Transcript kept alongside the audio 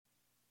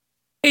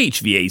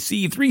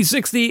HVAC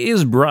 360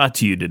 is brought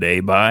to you today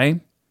by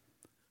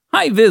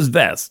High-Vis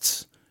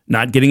Vests.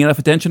 Not getting enough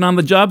attention on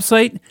the job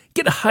site?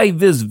 Get a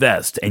High-Vis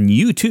Vest and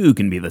you too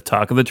can be the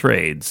talk of the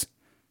trades.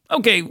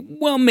 Okay,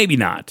 well maybe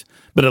not,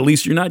 but at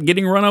least you're not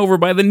getting run over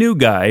by the new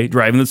guy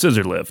driving the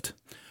scissor lift.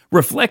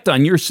 Reflect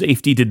on your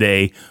safety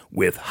today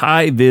with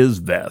High-Vis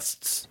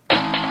Vests.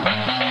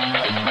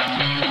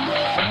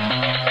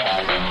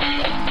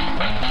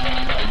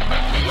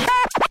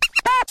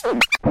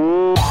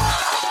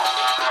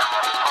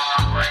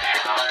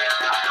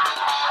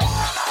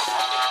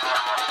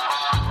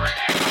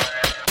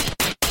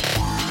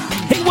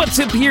 What's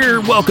up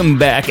here? Welcome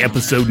back.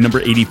 Episode number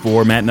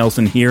 84. Matt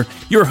Nelson here,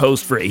 your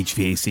host for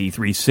HVAC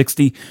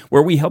 360,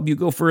 where we help you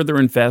go further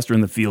and faster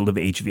in the field of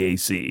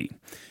HVAC.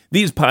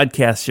 These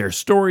podcasts share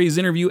stories,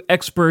 interview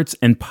experts,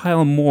 and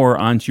pile more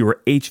onto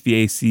your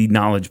HVAC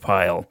knowledge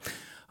pile.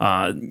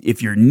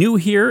 If you're new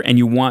here and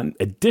you want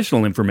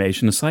additional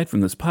information aside from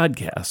this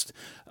podcast,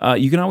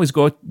 you can always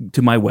go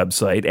to my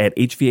website at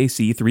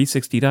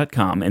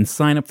HVAC360.com and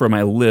sign up for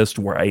my list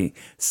where I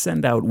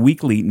send out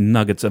weekly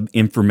nuggets of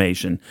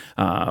information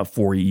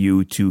for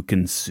you to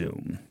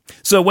consume.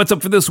 So what's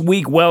up for this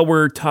week? Well,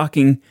 we're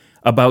talking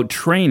about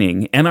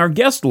training, and our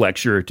guest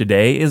lecturer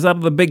today is out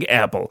of the Big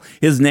Apple.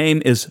 His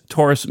name is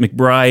Taurus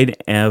McBride,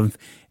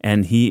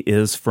 and he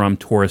is from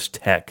Taurus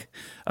Tech.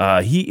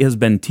 He has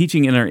been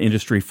teaching in our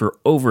industry for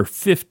over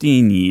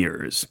 15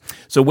 years.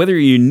 So whether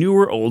you're new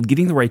or old,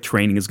 getting the right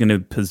training is going to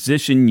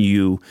position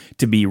you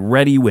to be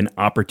ready when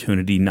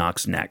opportunity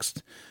knocks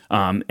next.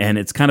 And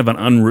it's kind of an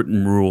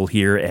unwritten rule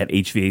here at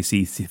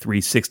HVAC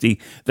 360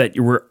 that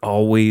you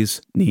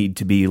always need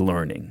to be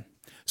learning.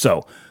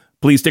 So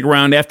please stick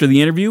around after the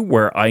interview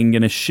where I'm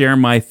going to share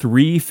my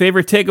 3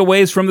 favorite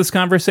takeaways from this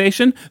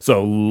conversation.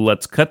 So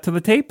let's cut to the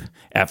tape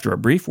after a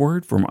brief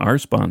word from our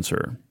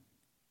sponsor.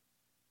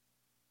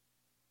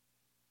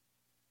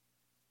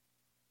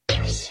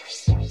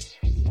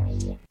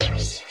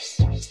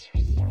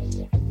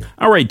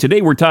 All right,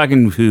 today we're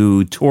talking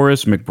to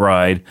Taurus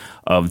McBride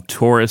of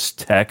Taurus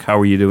Tech. How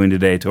are you doing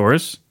today,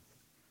 Taurus?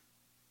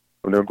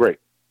 I'm doing great.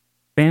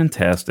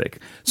 Fantastic.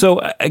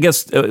 So I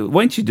guess, why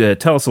don't you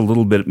tell us a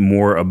little bit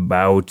more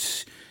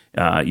about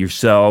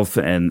yourself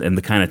and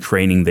the kind of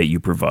training that you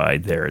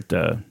provide there at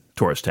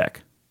Taurus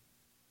Tech?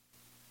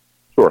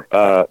 Sure.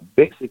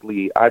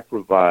 Basically, I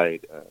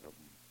provide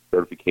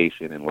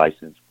certification and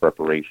license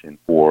preparation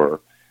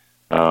for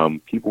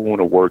people who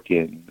want to work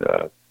in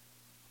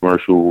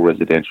commercial,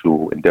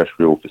 residential,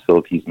 industrial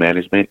facilities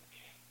management.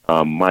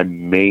 My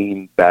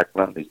main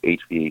background is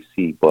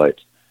HVAC, but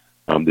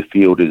the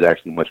field is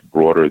actually much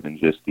broader than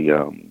just the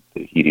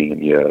heating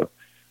and the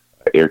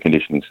air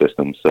conditioning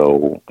system.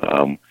 So,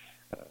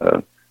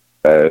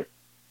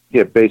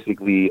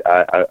 basically,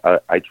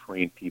 I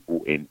train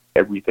people in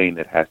everything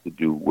that has to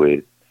do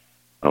with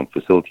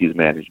facilities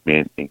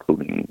management,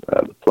 including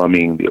the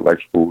plumbing, the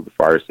electrical, the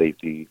fire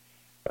safety,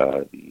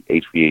 the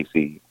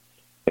HVAC.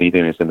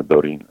 Anything that's in the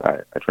building, I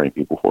train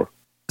people for.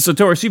 So,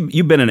 Taurus,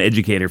 you've been an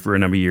educator for a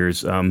number of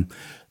years.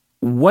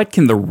 What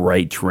can the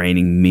right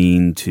training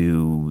mean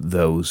to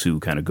those who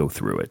kind of go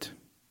through it?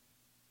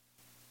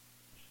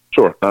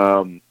 Sure.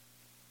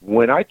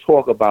 When I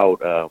talk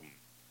about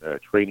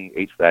training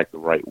HVAC the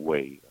right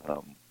way,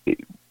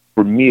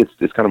 for me,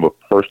 it's kind of a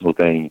personal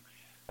thing.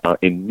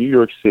 In New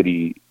York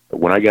City,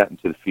 when I got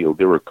into the field,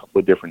 there were a couple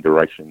of different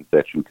directions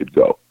that you could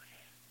go.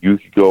 You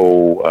could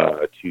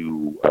go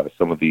to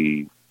some of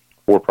the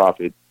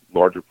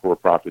larger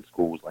for-profit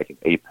schools like an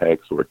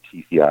Apex or a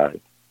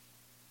TCI.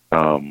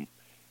 And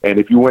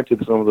if you went to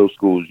some of those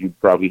schools, you'd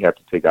probably have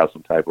to take out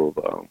some type of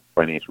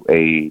financial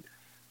aid,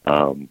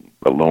 a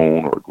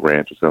loan or a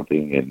grant or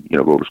something, and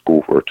go to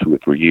school for 2 or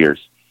 3 years.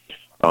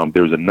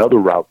 There was another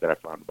route that I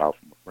found about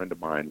from a friend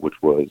of mine,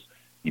 which was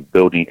the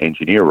building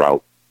engineer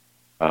route,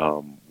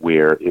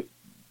 where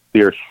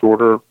there are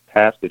shorter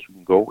paths that you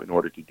can go in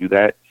order to do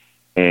that,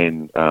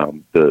 and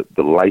the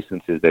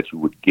licenses that you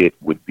would get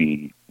would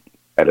be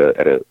at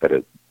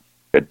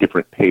a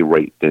different pay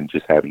rate than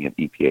just having an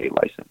EPA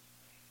license.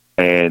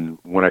 And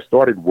when I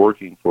started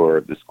working for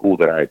the school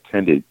that I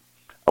attended,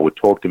 I would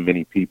talk to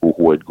many people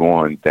who had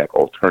gone that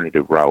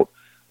alternative route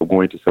of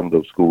going to some of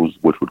those schools,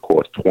 which would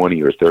cost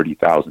 $20,000 or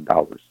 $30,000.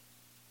 And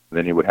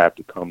then they would have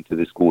to come to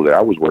the school that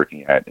I was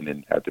working at and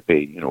then have to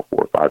pay, $4,000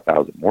 or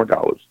 $5,000 more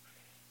dollars.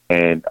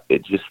 And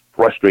it just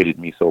frustrated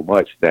me so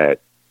much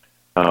that,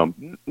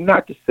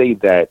 not to say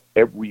that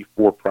every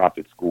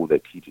for-profit school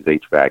that teaches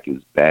HVAC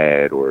is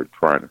bad or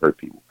trying to hurt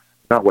people.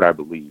 Not what I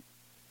believe.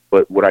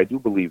 But what I do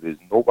believe is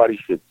nobody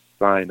should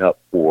sign up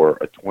for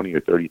a $20,000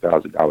 or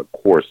 $30,000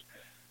 course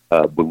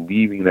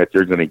believing that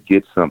they're going to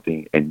get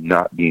something and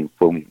not being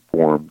fully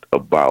informed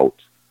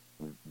about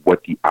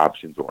what the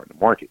options are in the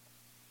market.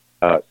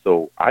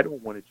 So I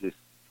don't want to just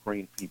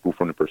train people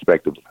from the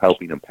perspective of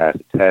helping them pass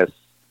a test.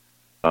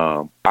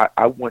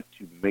 I want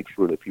to make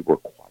sure that people are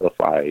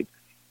qualified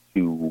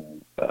to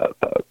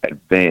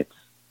advance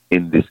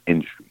in this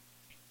industry,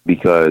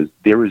 because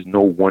there is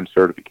no one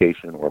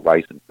certification or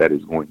license that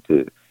is going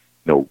to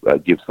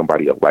give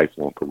somebody a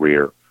lifelong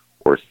career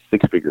or a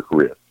six-figure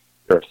career.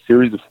 There are a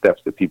series of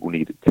steps that people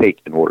need to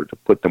take in order to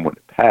put them on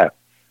the path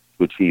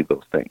to achieve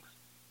those things.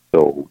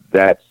 So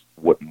that's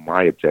what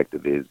my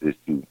objective is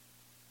to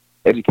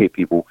educate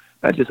people,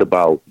 not just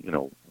about,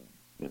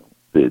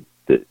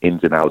 the ins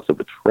and outs of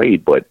a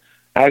trade, but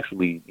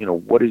actually,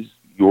 what is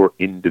your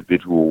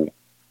individual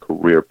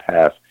career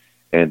path,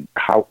 and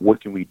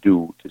what can we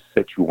do to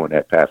set you on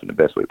that path in the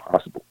best way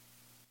possible?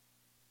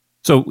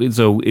 So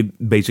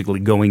basically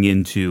going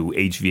into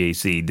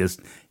HVAC,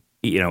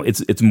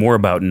 it's more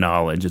about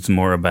knowledge. It's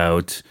more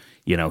about,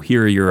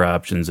 here are your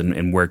options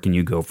and where can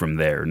you go from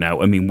there.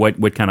 Now, I mean,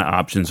 what kind of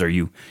options are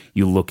you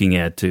looking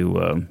at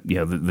to,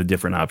 the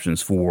different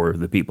options for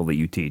the people that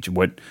you teach?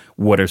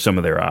 What are some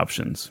of their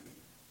options?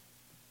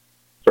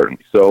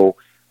 Certainly. So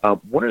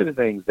one of the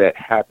things that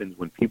happens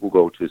when people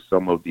go to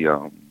some of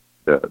the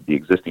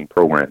existing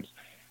programs,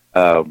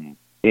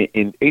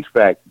 in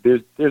HVAC,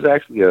 there's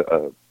actually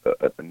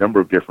a number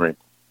of different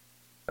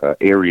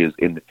areas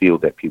in the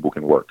field that people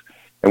can work.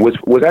 And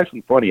what's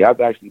actually funny, I've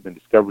actually been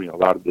discovering a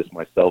lot of this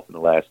myself in the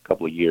last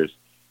couple of years,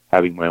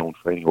 having my own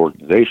training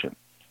organization.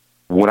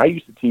 When I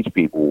used to teach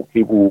people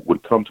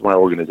would come to my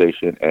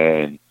organization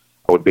and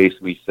I would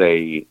basically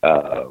say,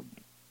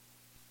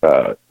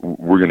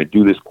 we're going to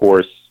do this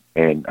course,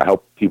 and I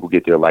help people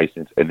get their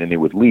license, and then they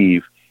would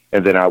leave,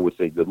 and then I would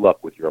say, good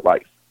luck with your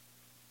life.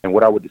 And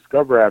what I would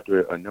discover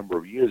after a number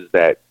of years is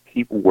that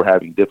people were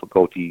having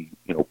difficulty,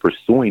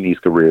 pursuing these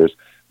careers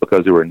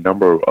because there were a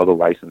number of other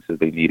licenses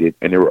they needed,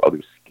 and there were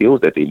other skills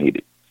that they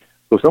needed.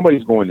 So if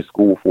somebody's going to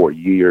school for a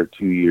year,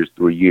 2 years,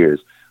 3 years,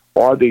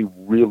 are they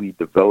really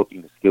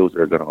developing the skills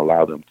that are going to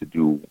allow them to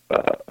do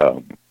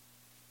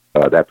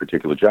that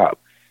particular job?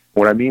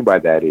 What I mean by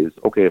that is,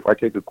 okay, if I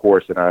take a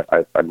course and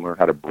I learn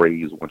how to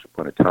braze once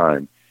upon a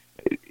time,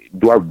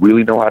 do I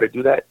really know how to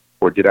do that?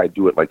 Or did I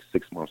do it like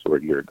 6 months or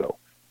a year ago?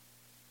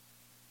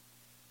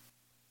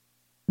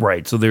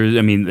 Right. So there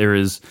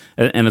is,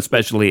 and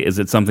especially, is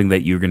it something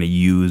that you're going to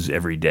use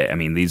every day? I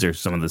mean, these are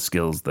some of the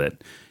skills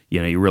that,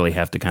 you really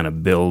have to kind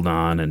of build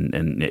on,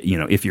 and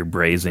if you're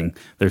brazing,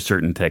 there's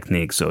certain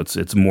techniques. So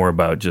it's more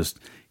about just,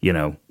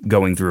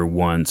 going through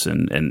once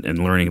and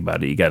learning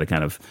about it. You got to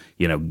kind of,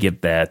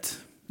 get that,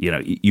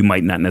 you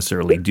might not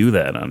necessarily do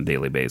that on a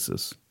daily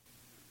basis.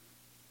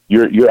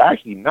 You're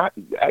actually not,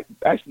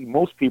 actually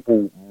most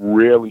people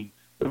rarely.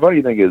 The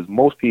funny thing is,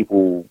 most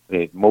people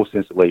in most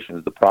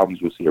installations, the problems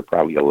you'll see are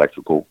probably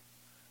electrical.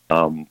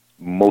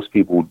 Most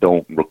people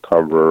don't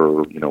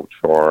recover,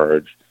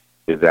 charge,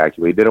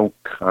 evacuate. They don't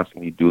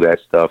constantly do that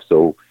stuff.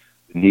 So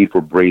the need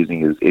for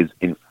brazing is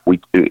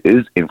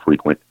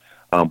infrequent.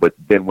 But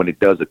then when it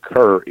does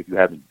occur, if you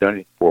haven't done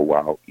it for a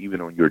while, even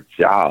on your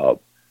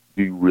job,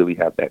 do you really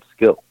have that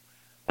skill?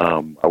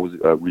 I was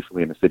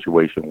recently in a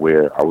situation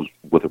where I was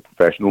with a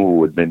professional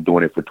who had been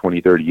doing it for 20,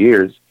 30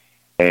 years.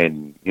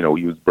 And,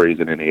 he was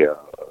brazing in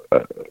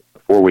a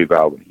four-way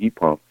valve and a heat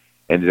pump,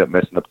 ended up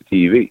messing up the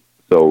TV.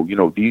 So,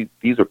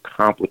 these are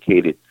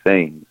complicated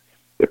things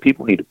that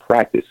people need to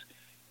practice.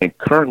 And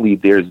currently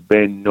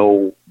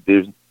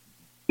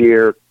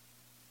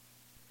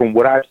from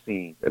what I've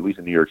seen, at least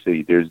in New York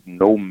City, there's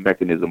no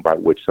mechanism by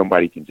which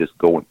somebody can just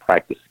go and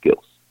practice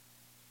skills.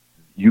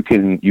 You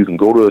can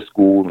go to a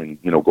school and,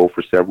 go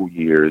for several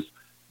years,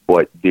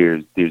 but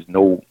there's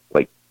no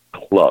like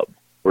club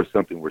or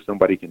something where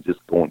somebody can just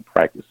go and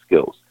practice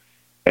skills.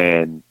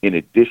 And in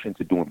addition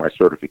to doing my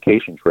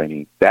certification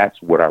training,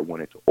 that's what I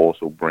wanted to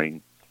also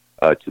bring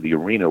to the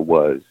arena,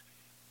 was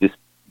just,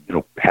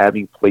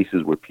 having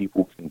places where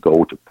people can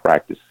go to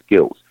practice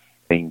skills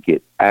and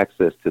get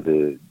access to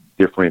the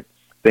different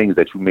things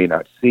that you may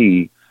not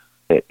see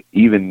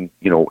even,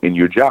 in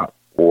your job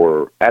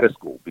or at a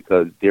school,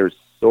 because this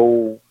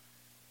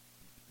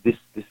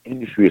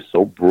industry is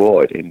so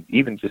broad, and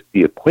even just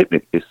the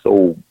equipment is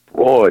so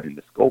broad and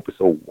the scope is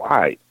so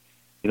wide.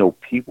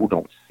 People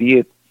don't see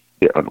it.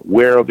 They're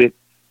unaware of it.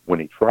 When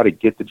they try to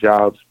get the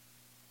jobs,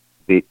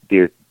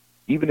 they're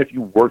even if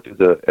you worked as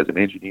an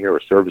engineer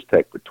or service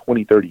tech for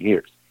 20, 30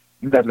 years,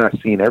 you have not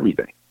seen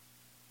everything.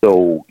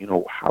 So,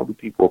 how do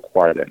people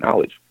acquire that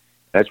knowledge?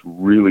 That's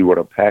really what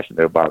I'm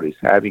passionate about, is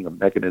having a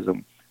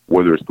mechanism,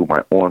 whether it's through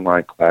my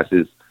online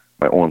classes,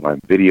 my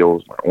online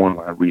videos, my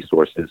online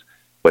resources,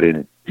 but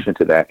in addition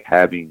to that,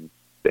 having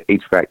the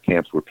HVAC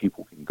camps where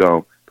people can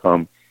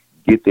come,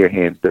 get their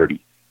hands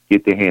dirty,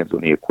 get their hands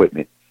on the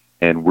equipment.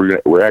 And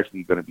we're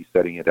actually going to be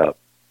setting it up,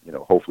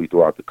 hopefully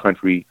throughout the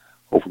country,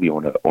 hopefully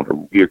on a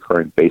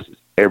reoccurring basis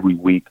every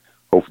week,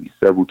 hopefully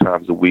several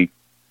times a week,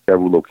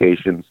 several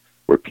locations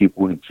where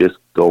people can just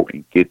go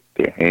and get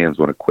their hands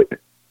on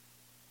equipment.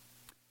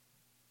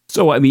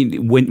 So, I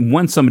mean,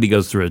 once somebody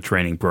goes through a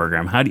training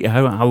program,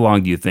 how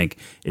long do you think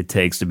it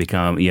takes to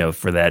become,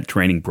 for that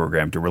training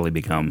program to really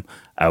become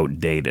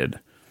outdated?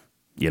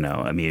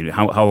 I mean,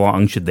 how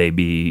long should they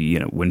be,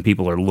 when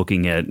people are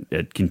looking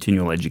at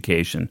continual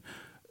education,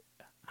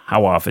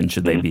 how often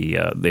should they be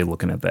they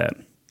looking at that?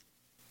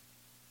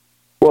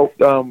 Well,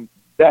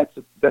 that's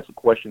a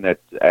question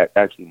that's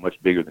actually much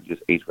bigger than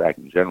just HVAC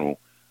in general.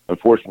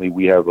 Unfortunately,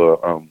 we have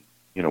a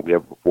we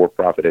have a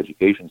for-profit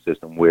education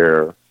system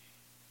where,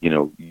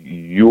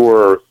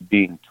 you're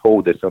being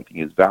told that something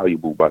is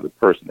valuable by the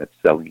person that's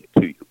selling it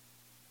to you.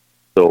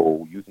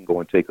 So you can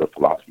go and take a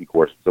philosophy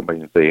course with somebody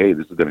and say, hey,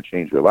 this is going to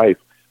change your life.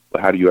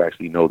 But how do you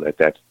actually know that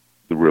that's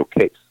the real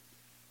case?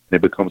 And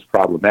it becomes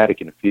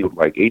problematic in a field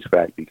like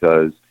HVAC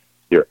because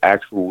there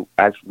are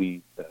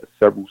actually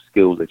several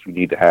skills that you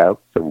need to have,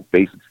 several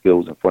basic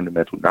skills and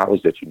fundamental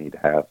knowledge that you need to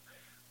have.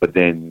 But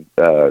then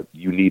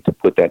you need to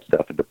put that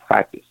stuff into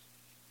practice.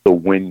 So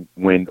when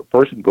a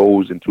person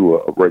goes into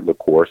a regular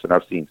course, and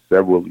I've seen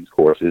several of these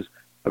courses,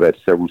 I've had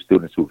several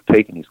students who have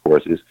taken these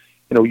courses,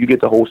 you get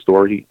the whole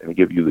story and they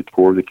give you the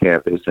tour of the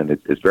campus, and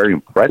it's very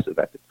impressive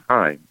at the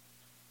time,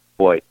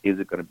 but is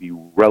it going to be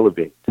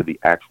relevant to the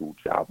actual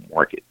job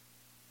market?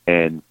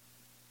 And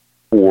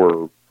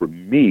for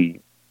me,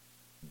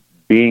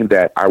 being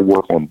that I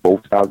work on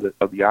both sides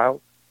of the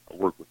aisle, I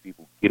work with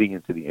people getting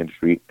into the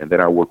industry, and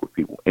then I work with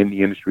people in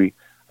the industry.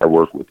 I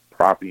work with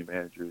property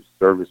managers,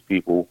 service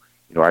people.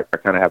 I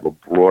kind of have a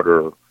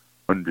broader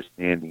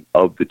understanding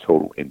of the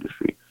total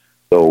industry.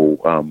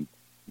 So,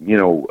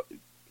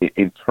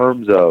 in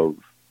terms of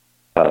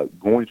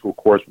going to a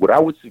course, what I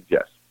would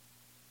suggest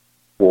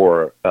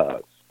for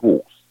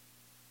schools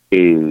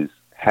is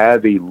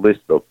have a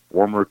list of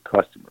former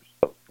customers,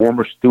 of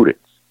former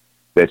students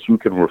that you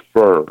can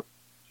refer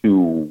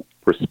to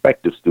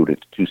prospective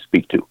students to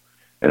speak to,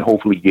 and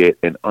hopefully get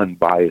an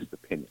unbiased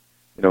opinion.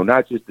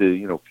 Not just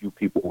the few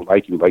people who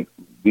like you. Like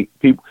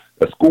people,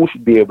 a school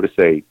should be able to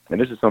say,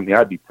 and this is something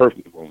I'd be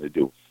perfectly willing to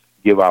do,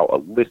 give out a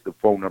list of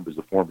phone numbers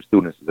of former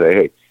students and say,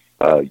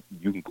 hey,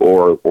 you can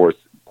go or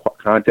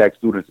contact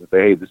students and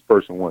say, hey, this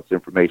person wants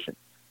information.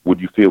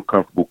 Would you feel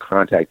comfortable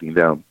contacting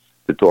them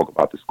to talk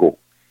about the school?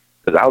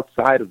 Because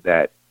outside of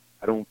that,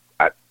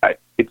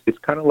 it's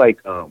kind of like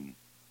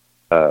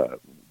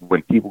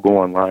when people go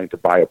online to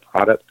buy a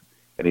product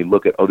and they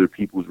look at other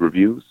people's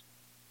reviews,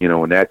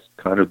 and that's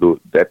kind of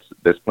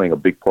that's playing a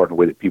big part in the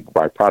way that people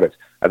buy products.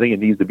 I think it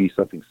needs to be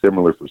something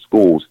similar for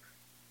schools.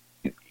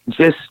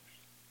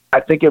 I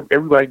think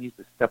everybody needs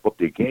to step up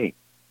their game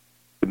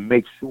to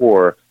make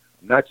sure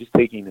I'm not just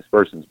taking this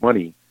person's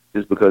money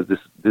just because this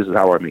is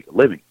how I make a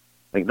living.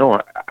 Like, no,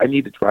 I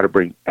need to try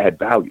to add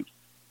value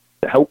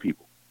to help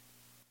people.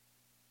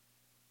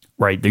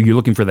 Right. You're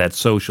looking for that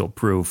social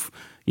proof,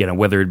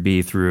 whether it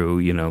be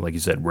through, like you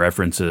said,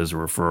 references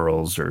or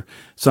referrals or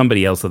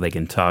somebody else that they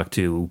can talk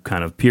to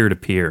kind of peer to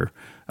peer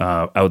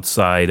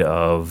outside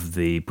of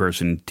the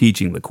person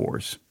teaching the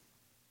course.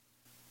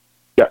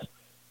 Yes.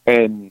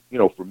 And,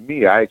 for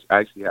me, I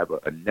actually have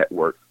a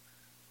network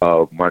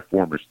of my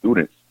former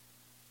students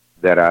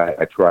that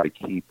I try to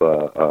keep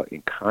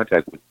in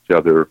contact with each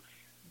other.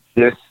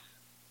 Just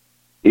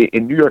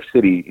in New York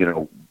City,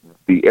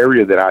 the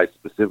area that I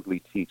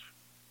specifically teach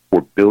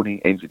for building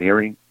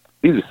engineering,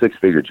 these are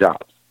six-figure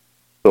jobs.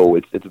 So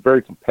it's a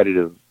very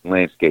competitive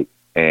landscape,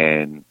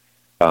 and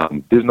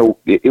there's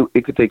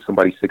it could take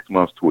somebody 6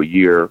 months to a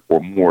year or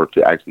more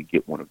to actually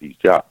get one of these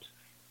jobs.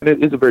 And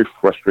it is a very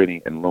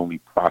frustrating and lonely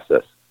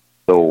process.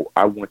 So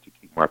I want to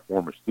keep my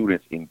former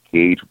students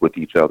engaged with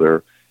each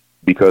other,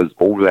 because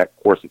over that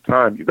course of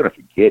time, you're going to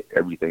forget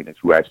everything that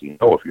you actually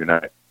know if you're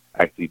not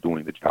actually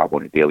doing the job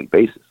on a daily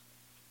basis.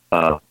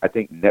 I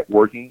think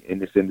networking in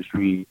this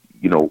industry,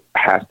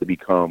 has to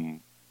become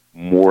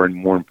more and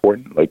more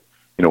important. Like,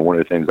 one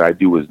of the things I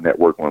do is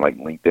network on like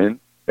LinkedIn.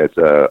 That's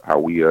how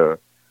we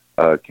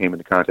came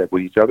into contact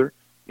with each other.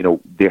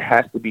 There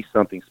has to be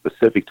something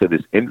specific to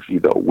this industry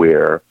though,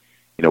 where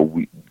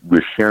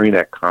we're sharing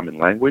that common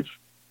language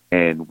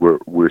and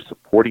we're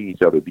supporting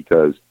each other,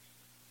 because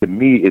to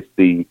me it's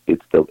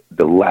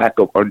the lack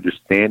of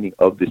understanding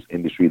of this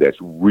industry that's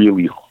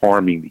really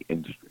harming the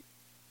industry.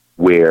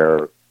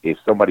 Where if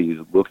somebody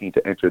is looking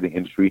to enter the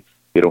industry,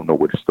 they don't know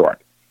where to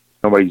start.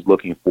 Somebody's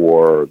looking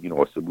for,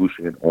 a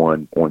solution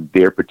on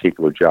their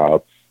particular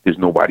job, there's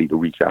nobody to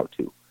reach out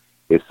to.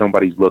 If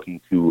somebody's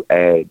looking to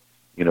add,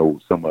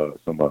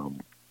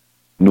 some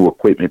new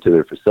equipment to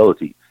their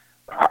facility,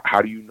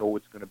 how do you know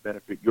it's going to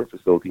benefit your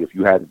facility if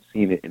you haven't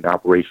seen it in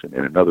operation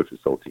in another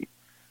facility?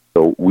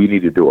 So we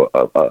need to do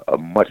a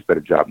much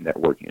better job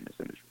networking in this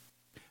industry.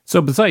 So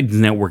besides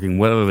networking,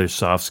 what other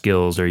soft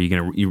skills are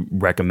you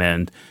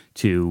recommend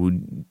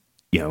to,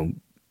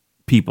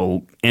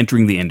 people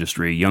entering the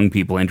industry, young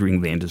people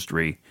entering the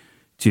industry,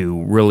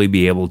 to really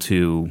be able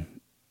to,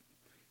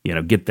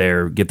 get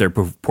their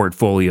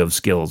portfolio of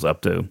skills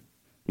up to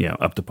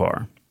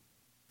par?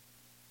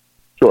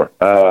 Sure.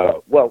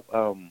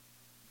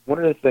 One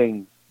of the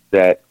things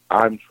that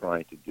I'm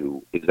trying to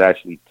do is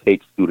actually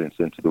take students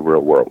into the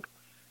real world.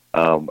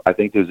 I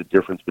think there's a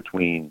difference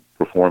between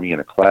performing in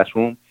a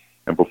classroom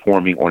and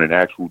performing on an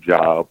actual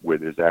job where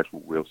there's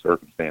actual real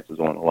circumstances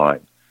on the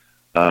line.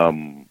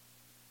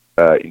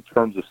 In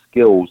terms of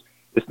skills,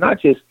 it's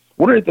not just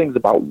one of the things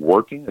about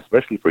working,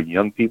 especially for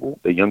young people,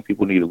 that young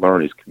people need to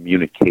learn is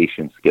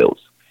communication skills.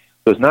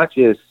 So it's not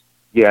just,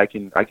 I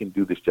can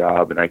do this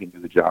job and I can do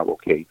the job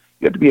okay.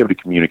 You have to be able to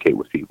communicate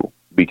with people,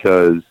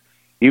 because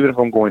even if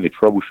I'm going to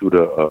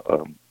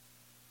troubleshoot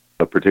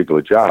a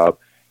particular job,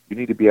 You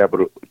need to be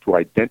able to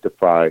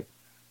identify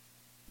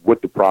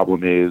what the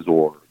problem is,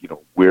 or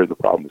where the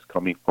problem is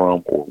coming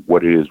from, or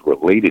what it is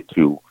related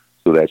to,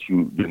 so that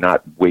you're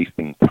not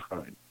wasting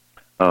time.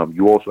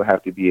 You also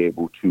have to be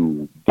able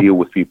to deal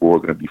with people who are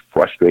going to be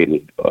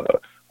frustrated,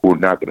 who are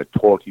not going to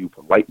talk to you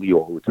politely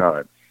all the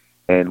time.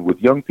 And with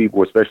young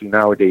people, especially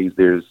nowadays,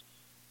 there's,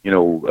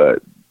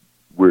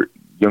 where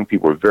young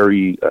people are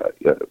very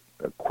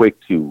quick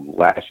to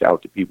lash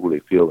out to people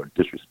they feel are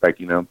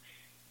disrespecting them,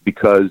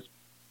 because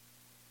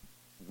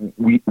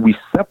we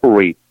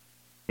separate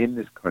in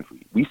this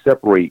country. We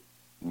separate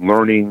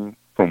learning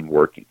from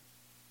working.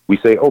 We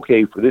say,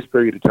 okay, for this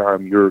period of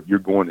time, you're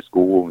going to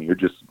school and you're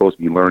just supposed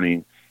to be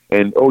learning.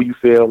 And, oh, you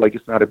fail, like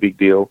it's not a big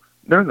deal.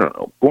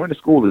 No. Going to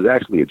school is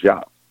actually a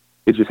job.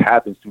 It just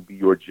happens to be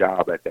your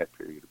job at that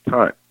period of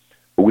time.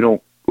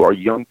 But our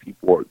young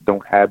people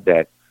don't have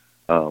that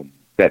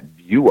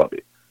view of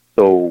it.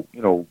 So,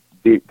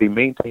 they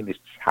maintain this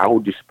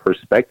childish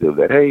perspective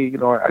that, hey,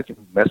 I can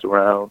mess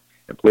around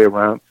and play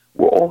around.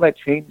 Well, all that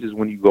changes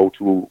when you go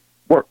to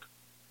work.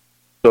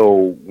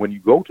 So when you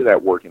go to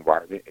that work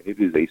environment, and it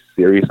is a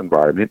serious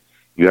environment,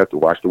 you have to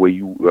watch the way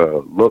you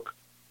look,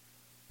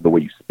 the way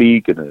you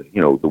speak, and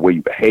the way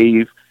you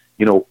behave.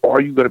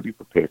 Are you going to be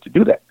prepared to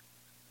do that?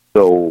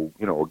 So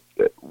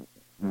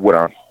what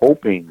I'm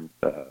hoping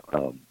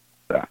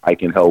I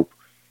can help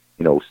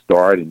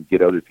start and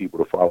get other people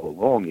to follow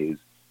along is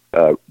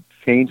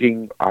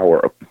changing our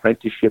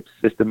apprenticeship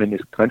system in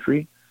this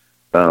country.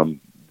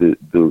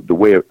 The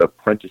way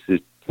apprentices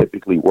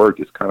typically work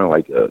is kind of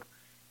like a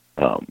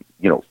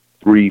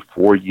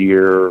 3-4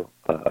 year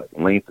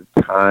length of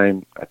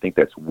time. I think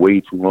that's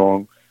way too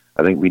long.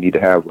 I think we need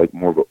to have like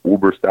more of an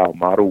Uber style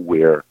model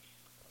where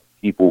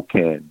people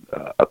can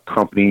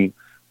accompany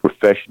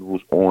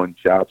professionals on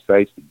job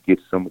sites to get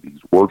some of these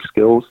work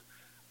skills.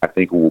 I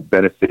think it will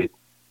benefit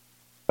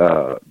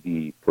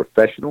the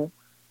professional.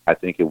 I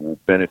think it will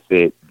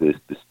benefit the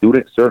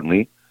student,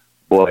 certainly.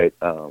 But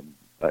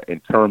in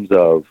terms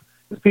of,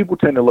 because people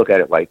tend to look at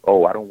it like,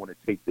 oh, I don't want to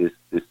take this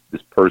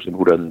person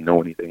who doesn't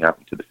know anything out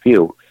into the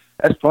field.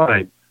 That's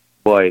fine,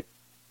 but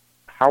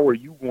how are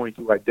you going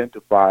to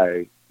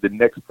identify the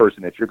next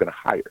person that you're going to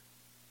hire?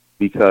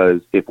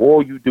 Because if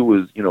all you do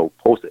is,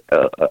 post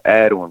an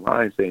ad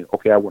online saying,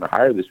 okay, I want to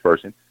hire this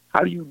person,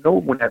 how do you know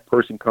when that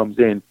person comes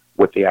in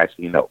what they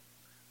actually know,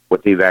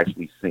 what they've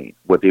actually seen,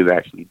 what they've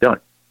actually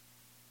done?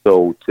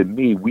 So to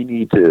me, we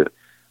need to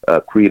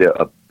create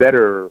a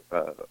better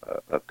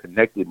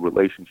connected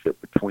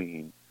relationship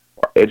between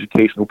our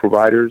educational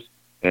providers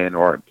and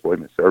our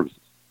employment services.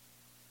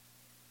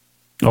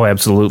 Oh,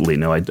 absolutely.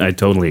 No, I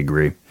totally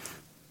agree.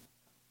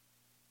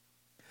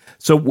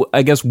 So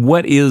I guess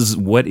what is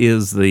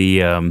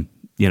the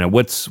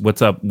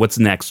what's up? What's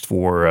next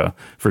for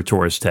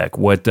Taurus Tech?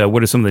 What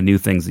are some of the new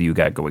things that you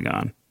got going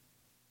on?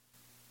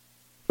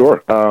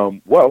 Sure.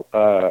 I'm going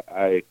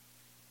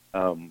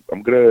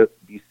to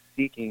be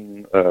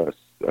seeking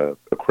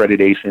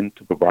accreditation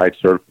to provide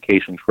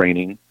certification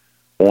training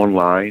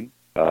online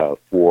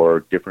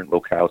for different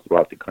locales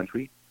throughout the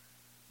country.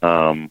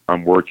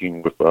 I'm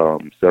working with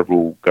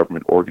several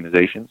government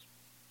organizations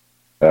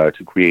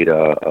to create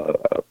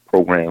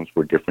programs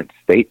for different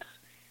states.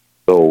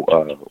 So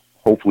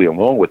hopefully,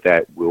 along with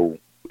that,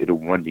 it'll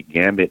run the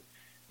gamut,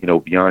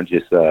 beyond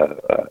just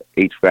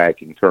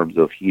HVAC in terms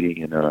of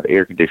heating and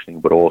air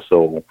conditioning, but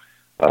also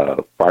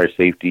fire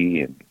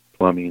safety and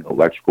plumbing,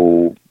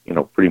 electrical,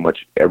 pretty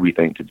much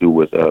everything to do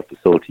with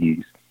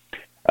facilities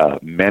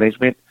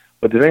management.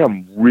 But the thing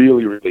I'm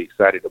really, really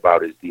excited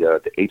about is the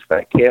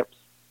HVAC camps.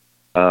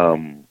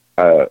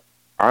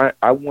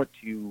 I want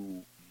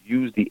to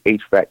use the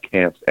HVAC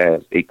camps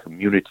as a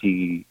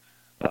community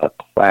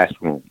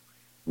classroom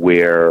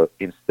where,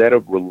 instead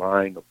of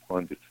relying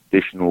upon the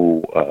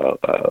traditional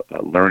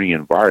learning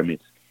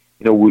environments,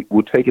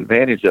 we'll take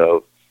advantage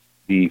of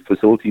the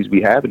facilities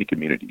we have in the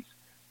communities,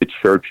 the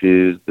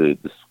churches, the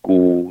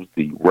schools,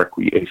 the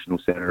recreational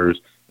centers,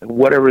 and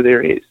whatever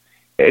there is.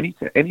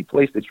 Any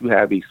place that you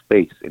have a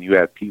space and you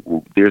have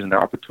people, there's an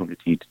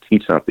opportunity to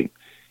teach something.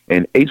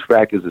 And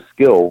HVAC is a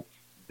skill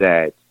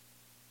that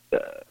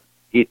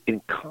it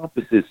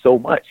encompasses so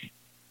much.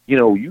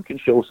 You can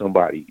show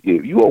somebody,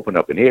 if you open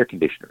up an air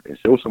conditioner and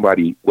show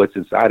somebody what's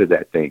inside of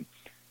that thing,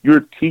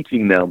 you're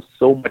teaching them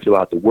so much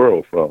about the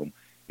world, from,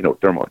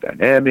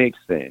 thermodynamics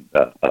and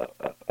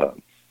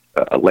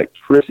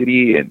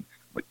electricity and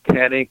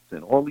mechanics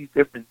and all these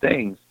different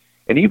things.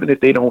 And even if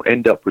they don't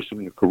end up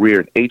pursuing a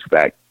career in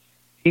HVAC,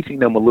 teaching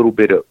them a little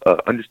bit of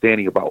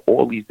understanding about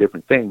all these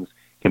different things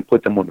can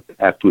put them on the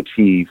path to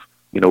achieve,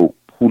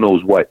 who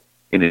knows what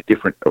in a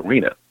different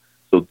arena.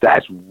 So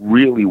that's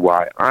really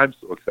why I'm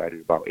so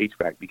excited about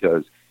HVAC,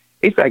 because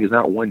HVAC is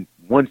not one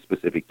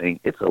specific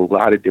thing. It's a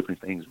lot of different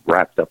things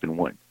wrapped up in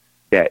one.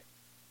 That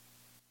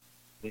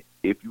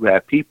if you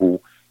have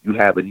people, you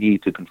have a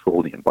need to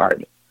control the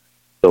environment.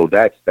 So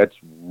that's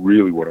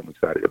really what I'm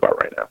excited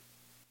about right now.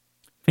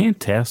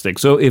 Fantastic.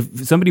 So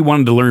if somebody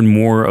wanted to learn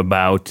more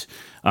about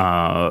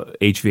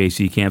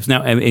HVAC camps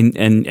now,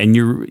 and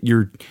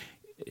you're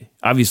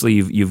obviously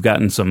you've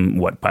gotten some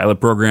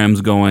pilot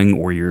programs going,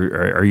 or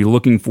are you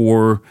looking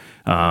for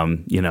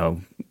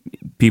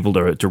people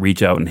to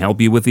reach out and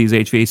help you with these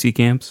HVAC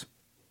camps?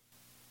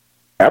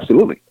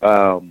 Absolutely.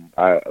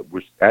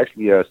 We're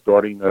actually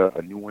starting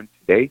a new one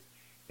today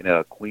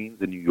in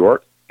Queens, in New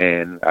York,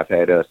 and I've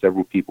had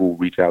several people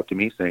reach out to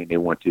me saying they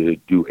want to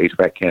do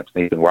HVAC camps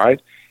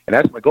nationwide, and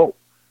that's my goal.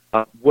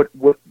 What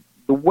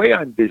the way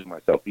I envision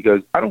myself,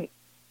 because I don't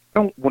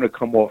want to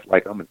come off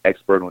like I'm an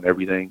expert on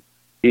everything.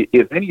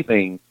 If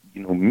anything,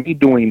 me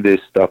doing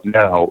this stuff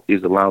now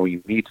is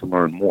allowing me to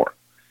learn more.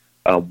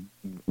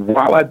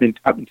 While I've been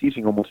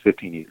teaching almost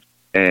 15 years,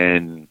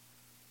 and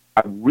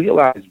I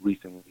realized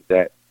recently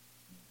that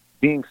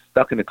being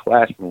stuck in a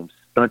classroom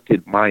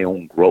stunted my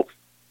own growth.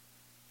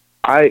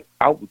 I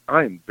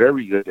am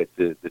very good at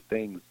the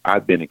things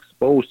I've been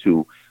exposed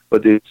to,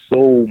 but there's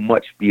so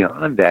much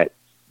beyond that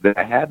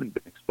I haven't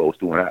been exposed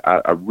to, and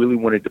I really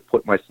wanted to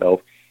put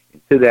myself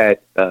into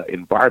that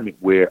environment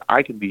where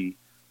I can be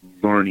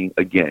learning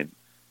again.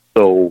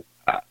 So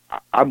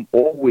I'm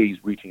always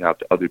reaching out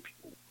to other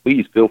people.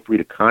 Please feel free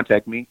to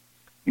contact me.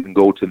 You can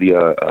go to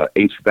the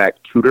HVAC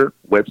Tutor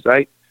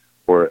website,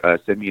 or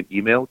send me an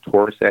email,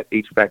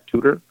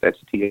 Taurus@HVACtutor. That's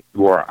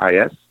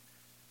TAURIS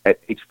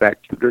at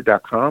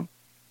HVACtutor.com.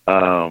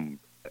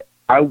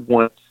 I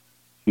want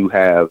to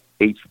have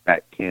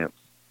HVAC camps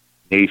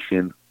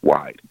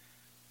nationwide.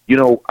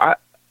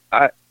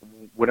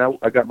 When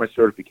I got my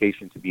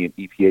certification to be an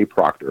EPA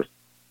proctor,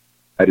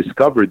 I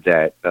discovered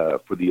that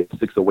for the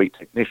 608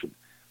 technician,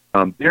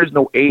 there's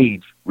no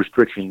age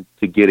restriction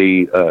to get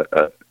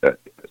a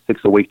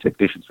 608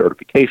 technician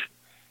certification.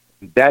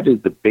 That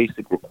is the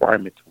basic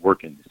requirement to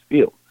work in this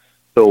field.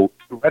 So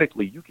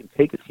theoretically, you can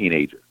take a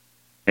teenager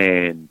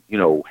and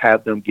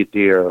have them get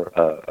their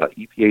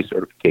EPA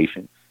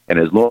certification, and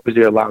as long as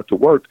they're allowed to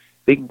work,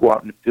 they can go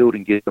out in the field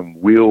and get some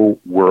real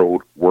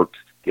world work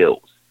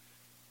skills.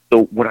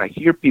 So when I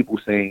hear people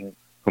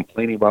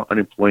complaining about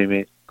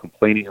unemployment,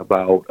 complaining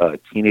about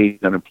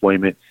teenage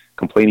unemployment,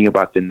 complaining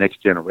about the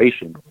next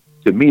generation,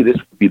 to me, this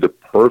would be the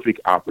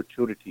perfect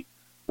opportunity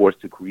for us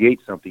to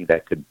create something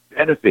that could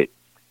benefit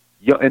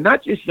and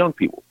not just young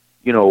people.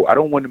 I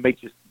don't want to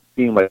make it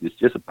seem like it's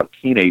just about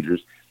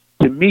teenagers.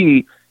 To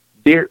me,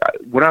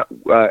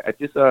 at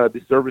this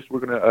service we're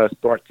going to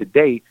start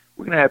today,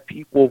 we're going to have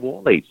people of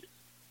all ages.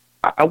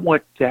 I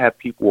want to have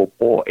people of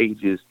all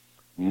ages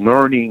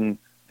learning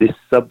this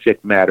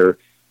subject matter,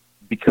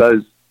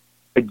 because,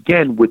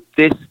 again, with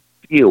this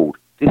field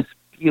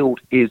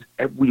is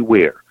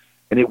everywhere,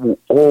 and it will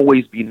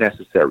always be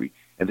necessary,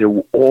 and there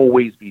will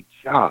always be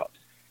jobs,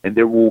 and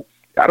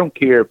I don't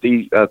care if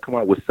they come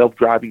out with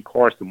self-driving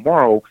cars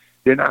tomorrow,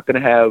 they're not going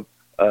to have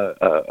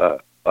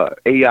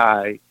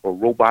AI or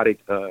robotic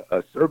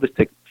service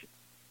technicians.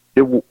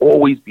 There will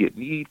always be a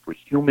need for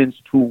humans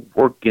to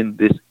work in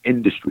this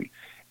industry,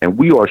 and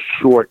we are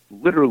short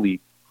literally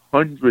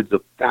hundreds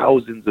of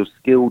thousands of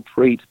skilled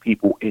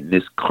tradespeople in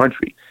this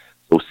country.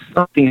 So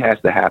something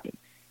has to happen,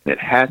 and it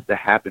has to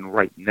happen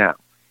right now.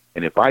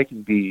 And if I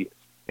can be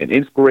an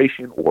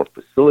inspiration or a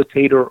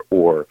facilitator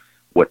or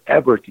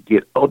whatever to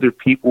get other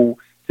people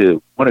to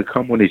want to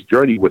come on this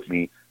journey with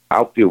me,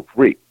 I'll feel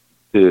free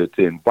to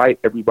invite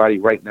everybody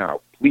right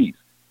now. Please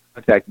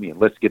contact me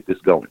and let's get this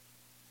going.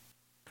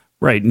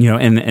 Right,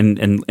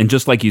 and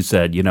just like you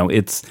said,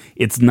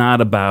 it's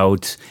not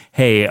about,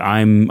 hey,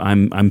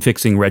 I'm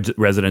fixing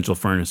residential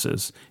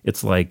furnaces.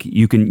 It's like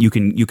you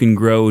can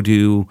grow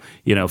to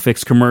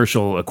fix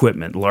commercial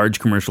equipment, large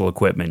commercial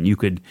equipment. You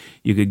could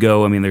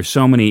go. I mean, there's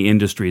so many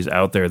industries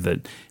out there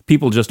that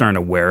people just aren't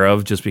aware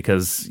of, just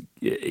because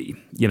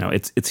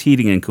it's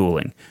heating and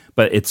cooling,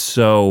 but it's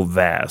so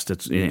vast.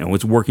 It's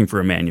it's working for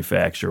a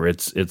manufacturer.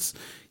 It's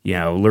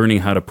learning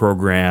how to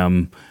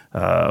program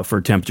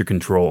for temperature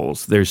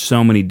controls. There's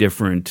so many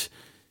different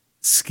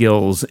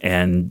skills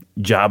and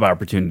job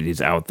opportunities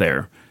out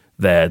there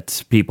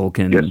that people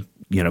can,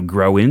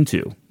 grow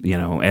into,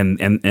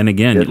 and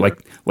again, yes,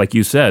 like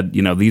you said,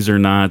 these are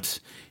not,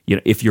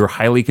 if you're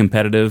highly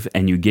competitive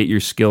and you get your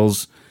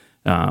skills,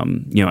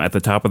 at the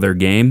top of their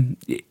game,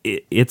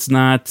 it's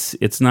not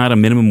a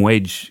minimum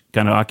wage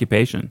kind of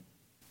occupation.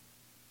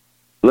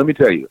 Let me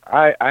tell you,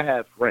 I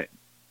have friends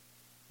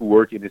who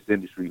work in this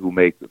industry who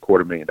make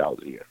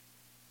 $250,000 a year.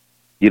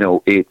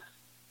 It's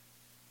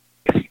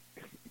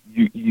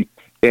you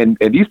and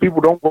these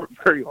people don't work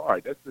very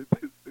hard. That's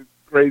the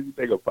crazy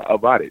thing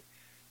about it.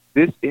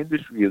 This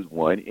industry is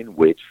one in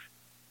which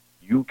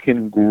you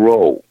can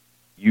grow.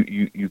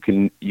 You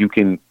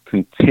can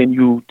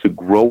continue to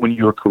grow in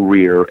your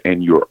career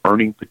and your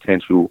earning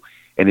potential,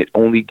 and it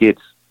only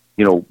gets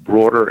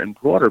broader and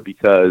broader,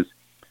 because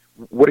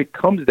what it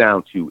comes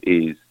down to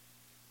is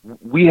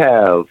we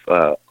have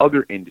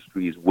other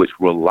industries which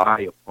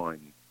rely upon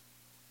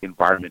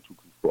environmental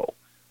control.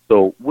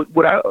 So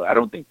what I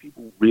don't think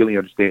people really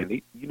understand,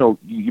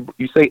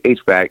 you say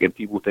HVAC and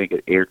people think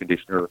an air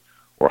conditioner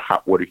or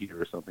hot water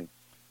heater or something.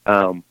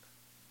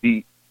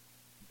 The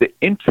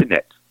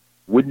internet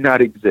would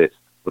not exist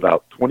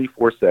without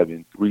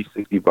 24/7,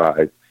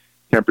 365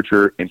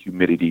 temperature and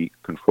humidity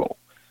control.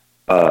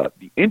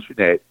 The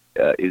internet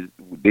is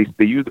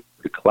they use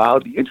the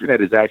cloud. The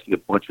internet is actually a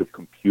bunch of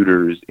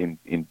computers in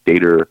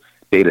data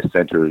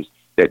centers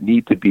that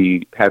need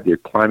to have their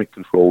climate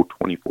controlled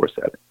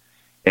 24/7,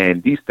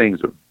 and these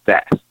things are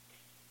vast.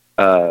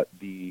 Our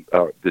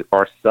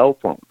cell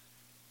phones.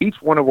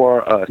 Each one of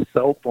our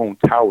cell phone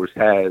towers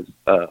has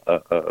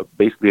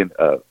basically an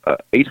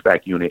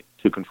HVAC unit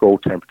to control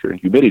temperature and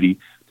humidity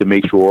to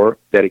make sure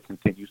that it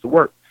continues to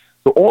work.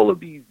 So all of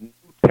these new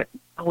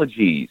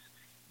technologies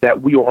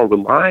that we are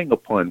relying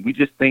upon, we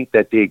just think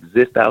that they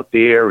exist out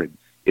there and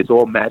it's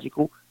all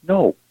magical.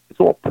 No, it's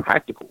all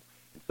practical.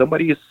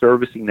 Somebody is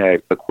servicing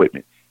that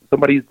equipment.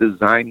 Somebody's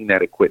designing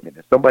that equipment.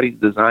 And somebody's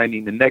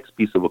designing the next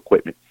piece of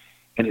equipment.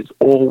 And it's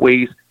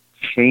always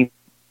changing.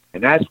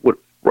 And that's what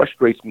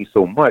frustrates me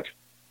so much.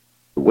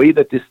 The way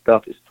that this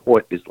stuff is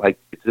taught is like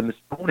it's in the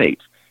Stone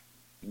Age.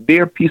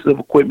 There are pieces of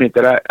equipment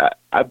that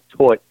I've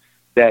taught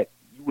that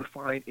you would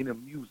find in a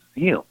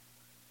museum.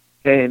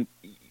 And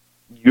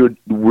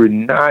we're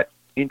not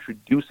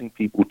introducing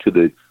people to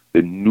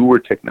the newer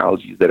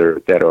technologies that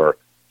are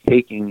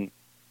taking.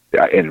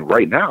 And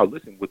right now,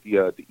 listen, with the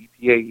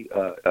EPA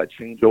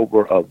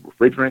changeover of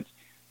refrigerants,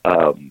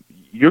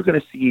 you're going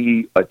to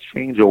see a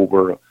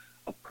changeover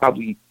of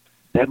probably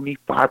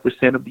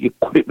 75% of the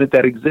equipment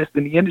that exists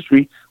in the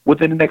industry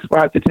within the next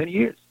 5 to 10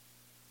 years.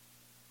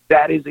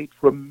 That is a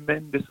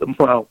tremendous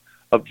amount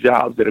of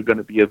jobs that are going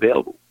to be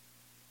available.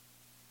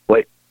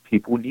 But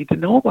people need to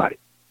know about it.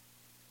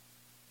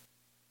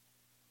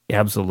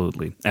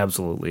 Absolutely.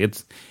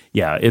 It's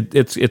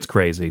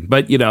crazy.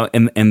 But,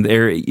 and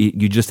there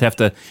you just have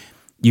to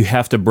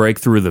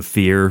break through the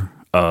fear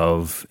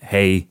of,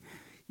 hey,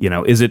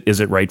 is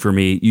it right for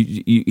me?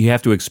 You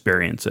have to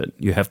experience it.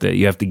 You have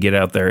to get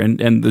out there,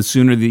 and the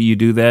sooner that you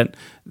do that,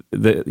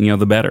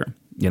 the better.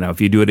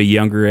 If you do it at a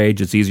younger age,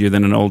 it's easier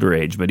than an older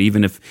age. But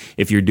even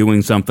if you're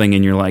doing something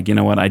and you're like, you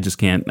know what, I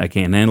can't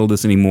handle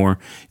this anymore,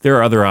 there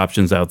are other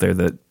options out there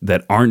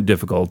that aren't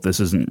difficult. This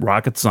isn't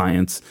rocket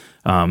science,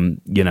 and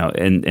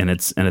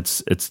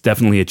it's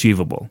definitely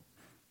achievable.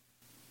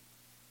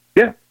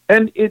 Yeah,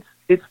 and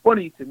it's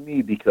funny to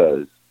me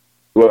because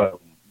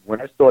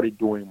when I started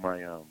doing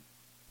my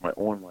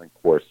online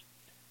course,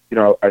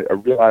 I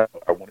realized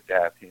I wanted to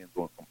have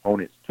hands-on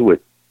components to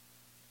it.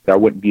 That I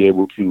wouldn't be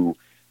able to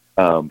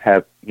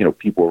have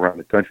people around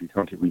the country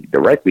come to me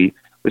directly,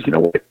 but you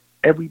know what?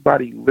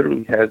 Everybody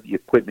literally has the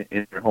equipment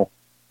in their home.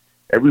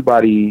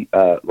 Everybody,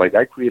 like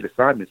I create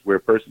assignments where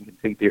a person can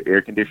take their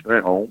air conditioner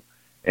at home,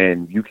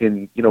 and you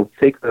can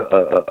take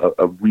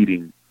a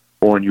reading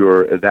on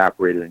your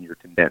evaporator and your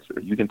condenser.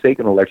 You can take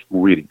an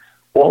electrical reading.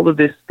 All of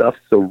this stuff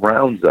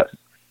surrounds us,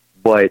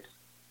 but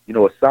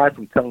aside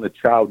from telling a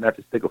child not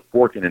to stick a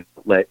fork in an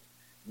outlet,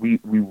 we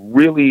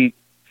really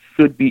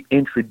should be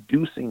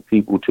introducing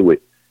people to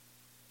it.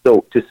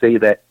 So to say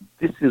that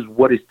this is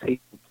what is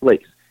taking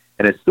place,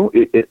 and as soon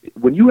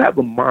when you have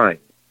a mind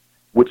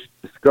which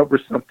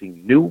discovers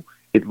something new,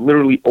 it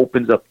literally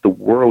opens up the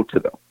world to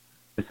them.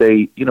 To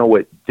say, you know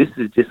what, this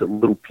is just a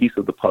little piece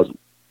of the puzzle,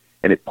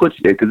 and it puts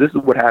you there. Because this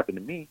is what happened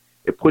to me.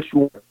 It puts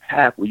you on a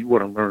path where you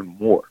want to learn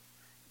more.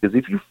 Because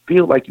if you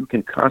feel like you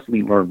can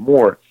constantly learn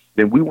more,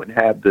 then we wouldn't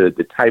have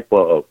the type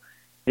of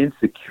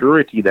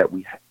insecurity that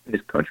we have in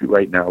this country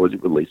right now as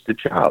it relates to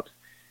jobs.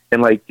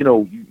 And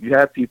you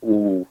have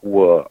people who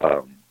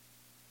are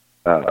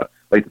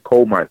like the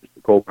coal miners.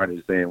 The coal miners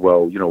are saying,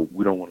 well, we don't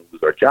want to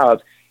lose our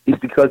jobs. It's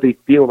because they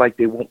feel like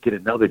they won't get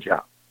another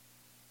job.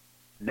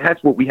 And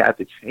that's what we have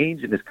to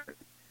change in this country.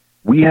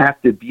 We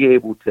have to be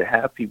able to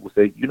have people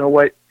say, you know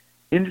what,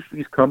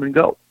 industries come and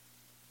go.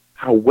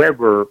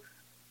 However,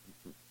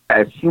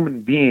 as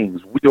human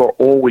beings, we are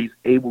always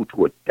able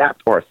to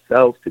adapt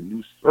ourselves to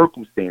new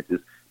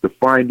circumstances to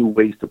find new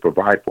ways to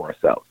provide for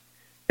ourselves.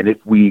 And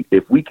if we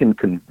can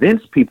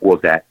convince people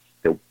of that,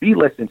 there'll be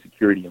less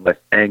insecurity and less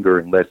anger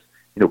and less,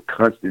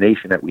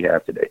 consternation that we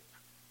have today.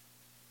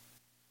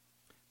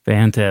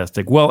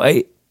 Fantastic. Well,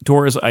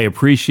 Torres, I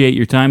appreciate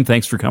your time.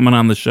 Thanks for coming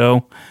on the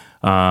show.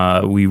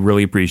 We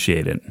really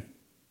appreciate it.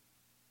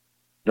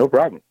 No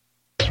problem.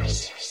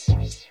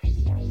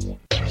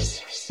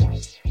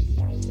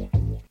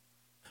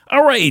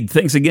 All right.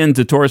 Thanks again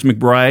to Torres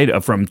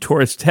McBride from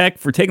Torres Tech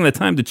for taking the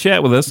time to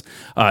chat with us.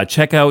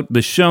 Check out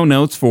the show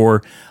notes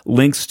for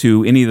links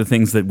to any of the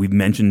things that we've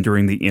mentioned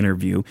during the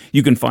interview.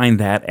 You can find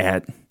that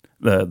at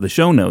the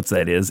show notes,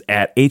 that is,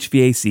 at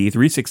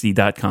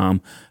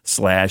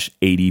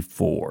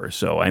hvac360.com/84.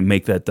 So I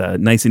make that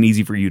nice and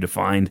easy for you to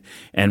find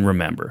and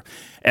remember.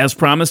 As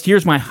promised,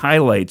 here's my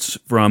highlights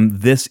from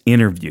this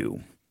interview.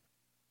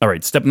 All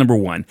right, step number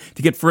 1.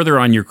 To get further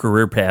on your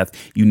career path,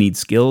 you need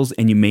skills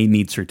and you may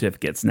need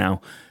certificates. Now,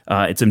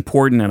 it's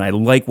important, and I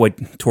like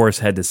what Torres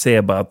had to say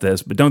about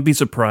this, but don't be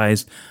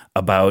surprised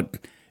about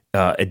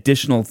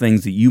additional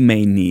things that you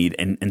may need,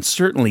 and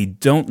certainly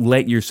don't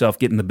let yourself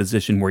get in the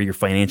position where you're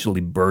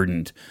financially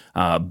burdened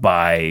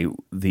by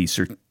the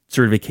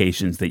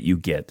certifications that you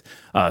get.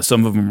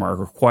 Some of them are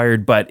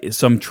required, but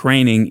some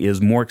training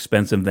is more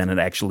expensive than it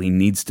actually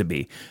needs to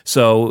be.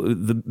 So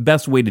the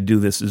best way to do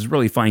this is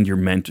really find a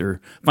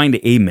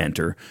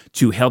mentor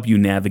to help you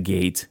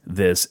navigate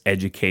this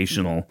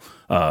educational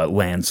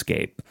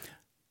landscape.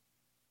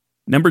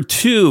 Number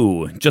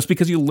 2, just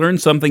because you learn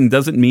something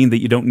doesn't mean that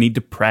you don't need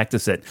to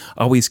practice it.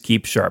 Always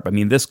keep sharp. I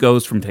mean, this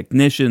goes from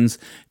technicians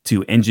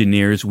to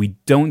engineers. We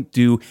don't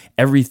do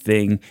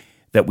everything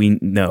that we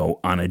know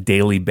on a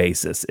daily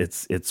basis.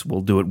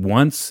 We'll do it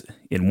once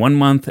in 1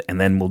 month, and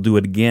then we'll do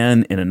it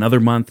again in another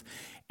month.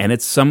 And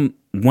it's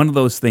one of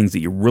those things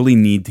that you really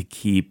need to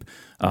keep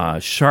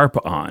sharp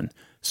on.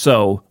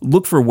 So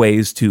look for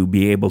ways to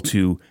be able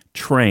to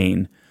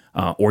train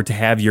or to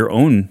have your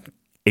own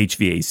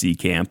HVAC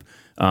camp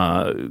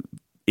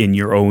in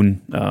your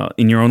own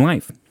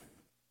life.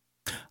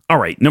 All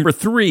right, number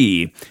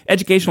 3,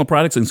 educational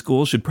products in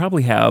schools should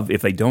probably have,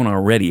 if they don't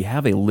already,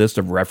 have a list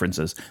of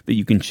references that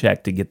you can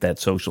check to get that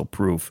social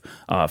proof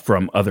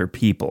from other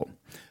people.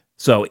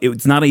 So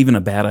it's not even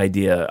a bad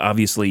idea.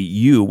 Obviously,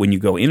 when you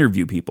go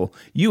interview people,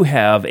 you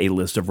have a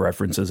list of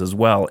references as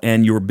well,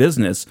 and your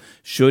business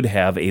should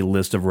have a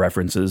list of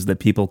references that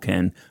people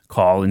can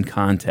call and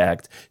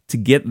contact to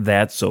get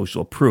that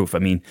social proof. I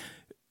mean,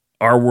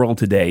 our world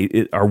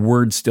today, our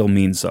words still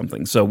mean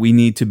something, so we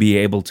need to be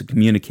able to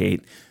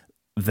communicate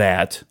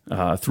that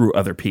through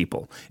other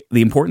people.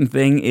 The important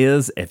thing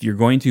is, if you're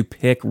going to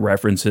pick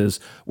references,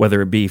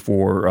 whether it be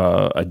for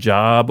a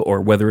job or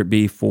whether it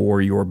be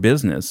for your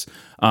business,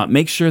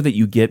 make sure that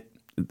you get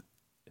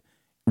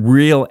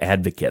real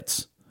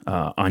advocates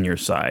on your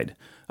side.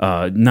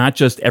 Not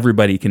just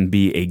everybody can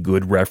be a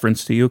good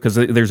reference to you, because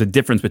there's a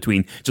difference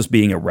between just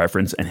being a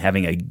reference and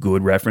having a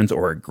good reference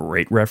or a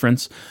great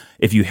reference.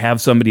 If you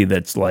have somebody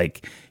that's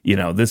like,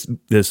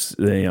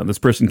 this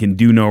person can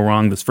do no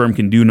wrong, this firm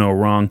can do no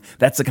wrong,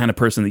 that's the kind of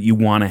person that you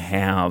want to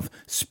have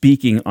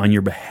speaking on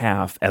your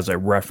behalf as a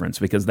reference,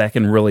 because that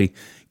can really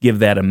give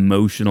that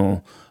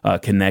emotional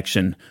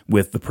connection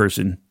with the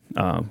person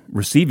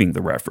receiving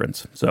the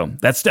reference. So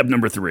that's step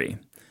number 3.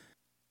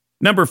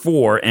 Number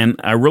 4, and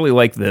I really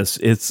like this,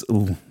 it's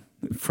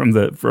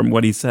from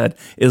what he said,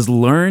 is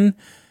learn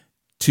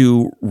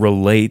to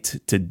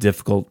relate to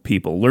difficult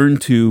people. Learn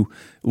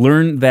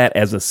that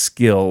as a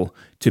skill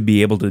to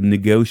be able to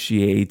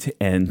negotiate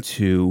and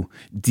to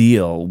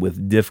deal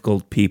with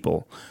difficult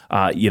people.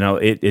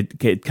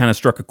 It kind of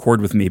struck a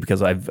chord with me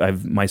because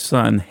my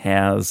son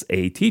has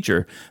a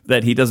teacher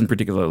that he doesn't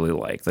particularly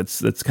like.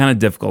 That's kind of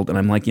difficult, and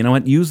I'm like, you know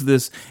what? Use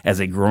this as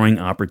a growing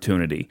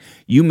opportunity.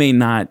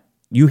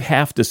 You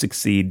have to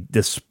succeed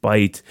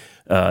despite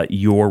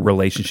your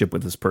relationship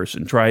with this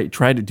person. Try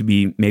to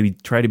be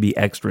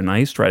extra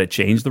nice. Try to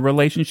change the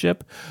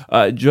relationship,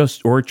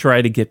 or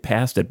try to get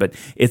past it. But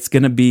it's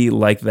going to be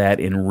like that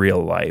in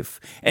real life.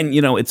 And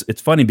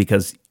it's funny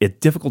because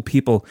difficult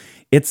people,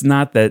 it's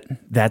not that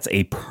that's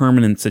a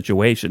permanent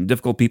situation.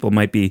 Difficult people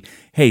might be,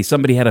 hey,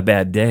 somebody had a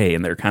bad day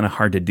and they're kind of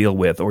hard to deal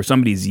with, or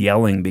somebody's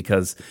yelling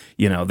because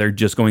they're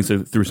just going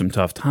through some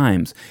tough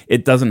times.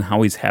 It doesn't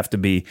always have to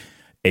be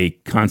a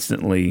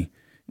constantly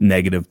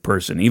negative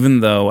person, even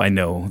though I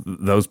know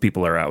those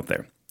people are out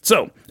there.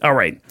 So, all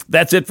right,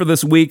 that's it for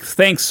this week.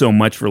 Thanks so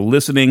much for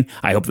listening.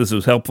 I hope this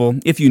was helpful.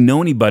 If you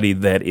know anybody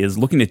that is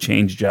looking to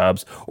change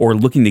jobs or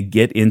looking to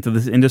get into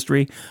this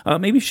industry,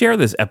 maybe share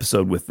this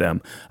episode with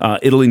them.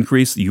 It'll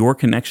increase your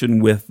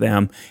connection with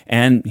them,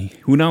 and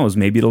who knows,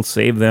 maybe it'll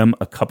save them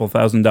a couple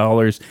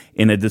 $1,000s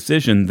in a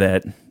decision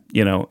that,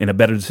 in a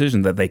better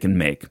decision that they can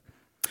make.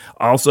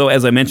 Also,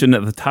 as I mentioned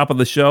at the top of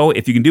the show,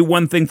 if you can do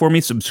one thing for me,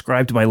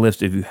 subscribe to my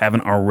list if you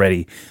haven't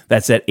already.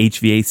 That's at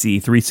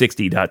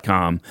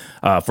HVAC360.com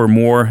for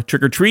more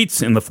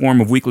trick-or-treats in the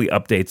form of weekly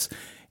updates.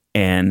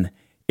 And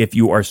if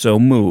you are so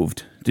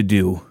moved to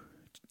do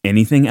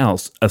anything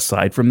else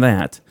aside from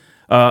that,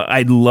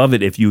 I'd love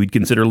it if you would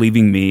consider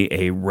leaving me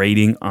a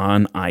rating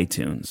on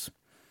iTunes.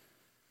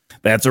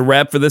 That's a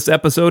wrap for this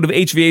episode of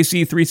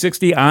HVAC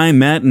 360. I'm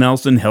Matt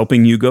Nelson,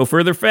 helping you go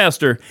further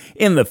faster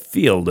in the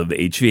field of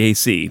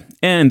HVAC.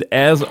 And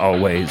as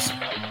always,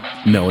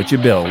 know what you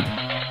build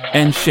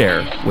and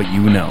share what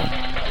you know.